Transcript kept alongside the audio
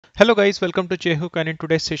Hello guys, welcome to JHook, and in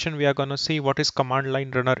today's session we are going to see what is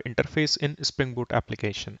CommandLineRunner interface in Spring Boot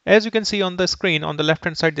application. As you can see on the screen on the left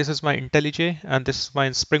hand side, this is my IntelliJ and this is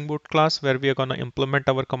my Spring Boot class where we are going to implement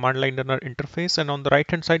our CommandLineRunner interface, and on the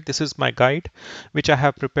right hand side this is my guide which I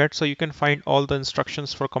have prepared, so you can find all the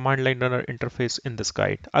instructions for CommandLineRunner interface in this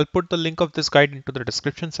guide. I'll put the link of this guide into the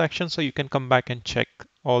description section so you can come back and check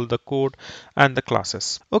all the code and the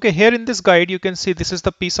classes. Okay, here in this guide you can see this is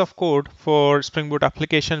the piece of code for Spring Boot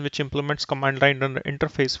application which implements CommandLineRunner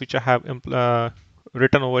interface, which I have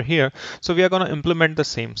written over here. So we are going to implement the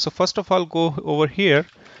same. So first of all, go over here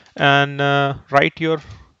and write your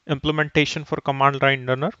implementation for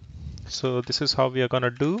CommandLineRunner. So this is how we are going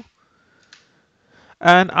to do.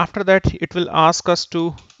 And after that it will ask us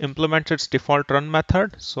to implement its default run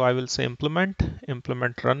method. So I will say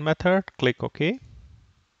implement run method, click OK.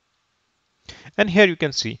 And here you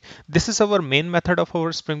can see this is our main method of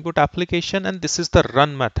our Spring Boot application, and this is the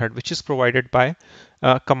run method which is provided by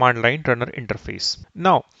CommandLineRunner interface.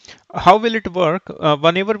 Now, how will it work?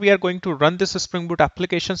 Whenever we are going to run this Spring Boot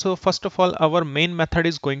application, so first of all, our main method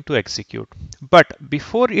is going to execute. But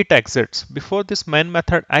before it exits, before this main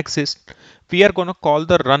method exists, we are going to call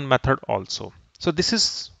the run method also. So this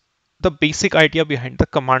is the basic idea behind the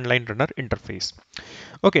CommandLineRunner interface.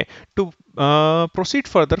 Okay, to proceed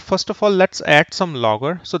further, first of all, let's add some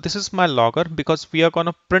logger. So this is my logger because we are going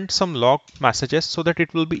to print some log messages so that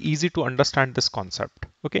it will be easy to understand this concept.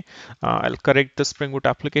 Okay, I'll correct the Spring Boot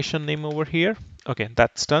application name over here. Okay,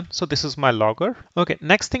 that's done. So this is my logger. Okay,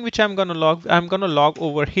 next thing which I'm going to log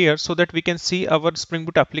over here so that we can see our Spring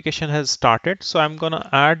Boot application has started. So I'm going to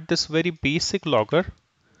add this very basic logger.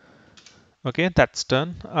 Okay, that's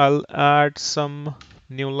done. I'll add some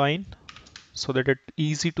new line so that it's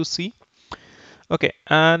easy to see. Okay,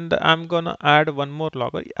 and I'm gonna add one more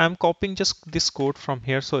logger. I'm copying just this code from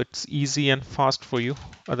here so it's easy and fast for you.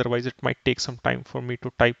 Otherwise it might take some time for me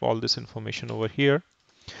to type all this information over here.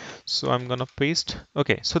 So I'm gonna paste.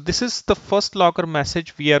 Okay, so this is the first logger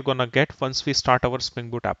message we are gonna get once we start our Spring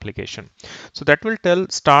Boot application. So that will tell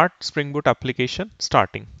start Spring Boot application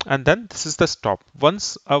starting, and then this is the stop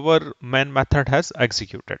once our main method has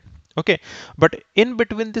executed. Okay, but in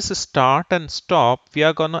between this start and stop, we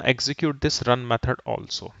are gonna execute this run method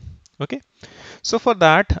also. Okay, so for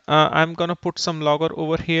that I'm gonna put some logger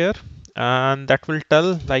over here, and that will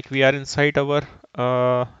tell like we are inside our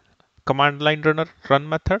CommandLineRunner run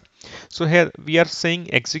method. So here we are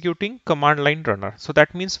saying executing CommandLineRunner. So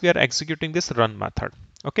that means we are executing this run method.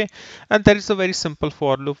 Okay, and there is a very simple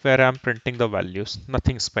for loop where I'm printing the values,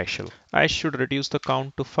 nothing special. I should reduce the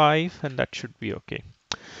count to 5 and that should be okay.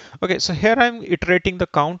 Okay, so here I'm iterating the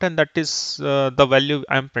count, and that is the value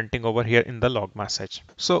I'm printing over here in the log message.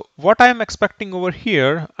 So what I'm expecting over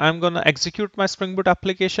here, I'm gonna execute my Spring Boot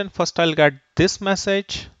application. First I'll get this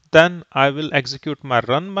message, then I will execute my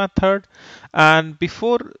run method, and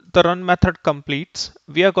before the run method completes,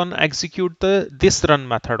 we are gonna execute this run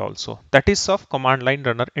method also, that is of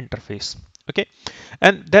CommandLineRunner interface. Okay,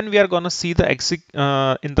 and then we are gonna see the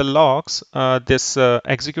in the logs this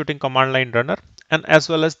executing CommandLineRunner, and as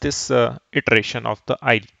well as this iteration of the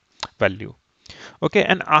I value. Okay,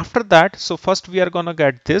 and after that, so first we are gonna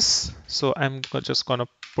get this. So I'm just gonna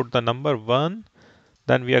put the number 1,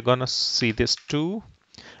 then we are gonna see this 2,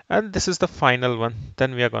 and this is the final one,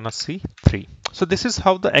 then we are gonna see 3. So this is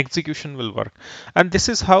how the execution will work, and this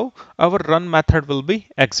is how our run method will be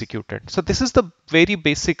executed. So this is the very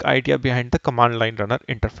basic idea behind the CommandLineRunner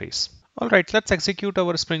interface. All right, let's execute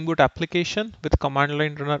our Spring Boot application with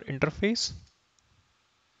CommandLineRunner interface.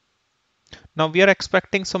 Now we are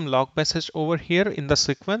expecting some log message over here in the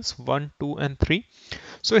sequence 1, 2, and 3.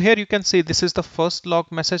 So here you can see this is the first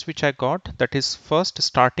log message which I got, that is first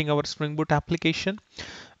starting our Spring Boot application,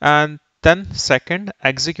 and then second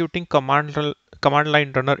executing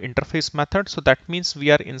CommandLineRunner interface method. So that means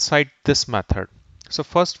we are inside this method. So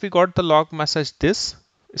first we got the log message this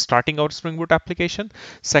starting our Spring Boot application,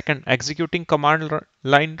 second executing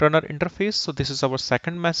CommandLineRunner interface. So this is our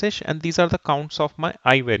second message, and these are the counts of my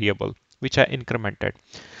I variable which I incremented.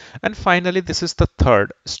 And finally, this is the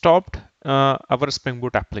third, stopped our Spring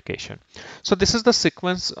Boot application. So this is the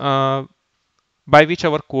sequence by which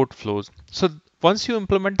our code flows. So once you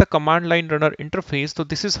implement the CommandLineRunner interface, so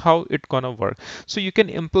this is how it's gonna work. So you can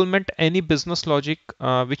implement any business logic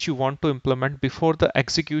which you want to implement before the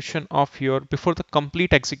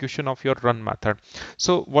complete execution of your run method.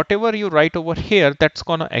 So whatever you write over here, that's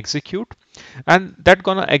gonna execute, and that's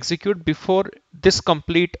gonna execute before this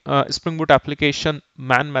complete Spring Boot application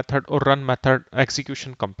man method or run method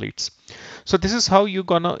execution completes. So this is how you're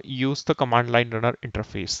gonna use the command line runner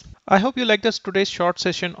interface. I hope you like this today's short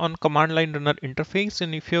session on command line runner interface,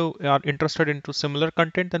 and if you are interested into similar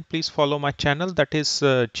content, then please follow my channel, that is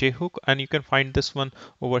jhook, and you can find this one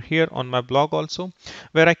over here on my blog also,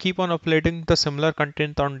 where I keep on uploading the similar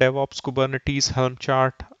content on DevOps, Kubernetes, Helm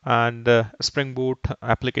chart, and Spring Boot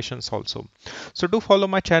applications also. So do follow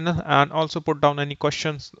my channel and also put down any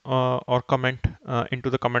questions or comment into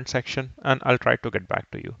the comment section, and I'll try to get back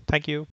to you. Thank you.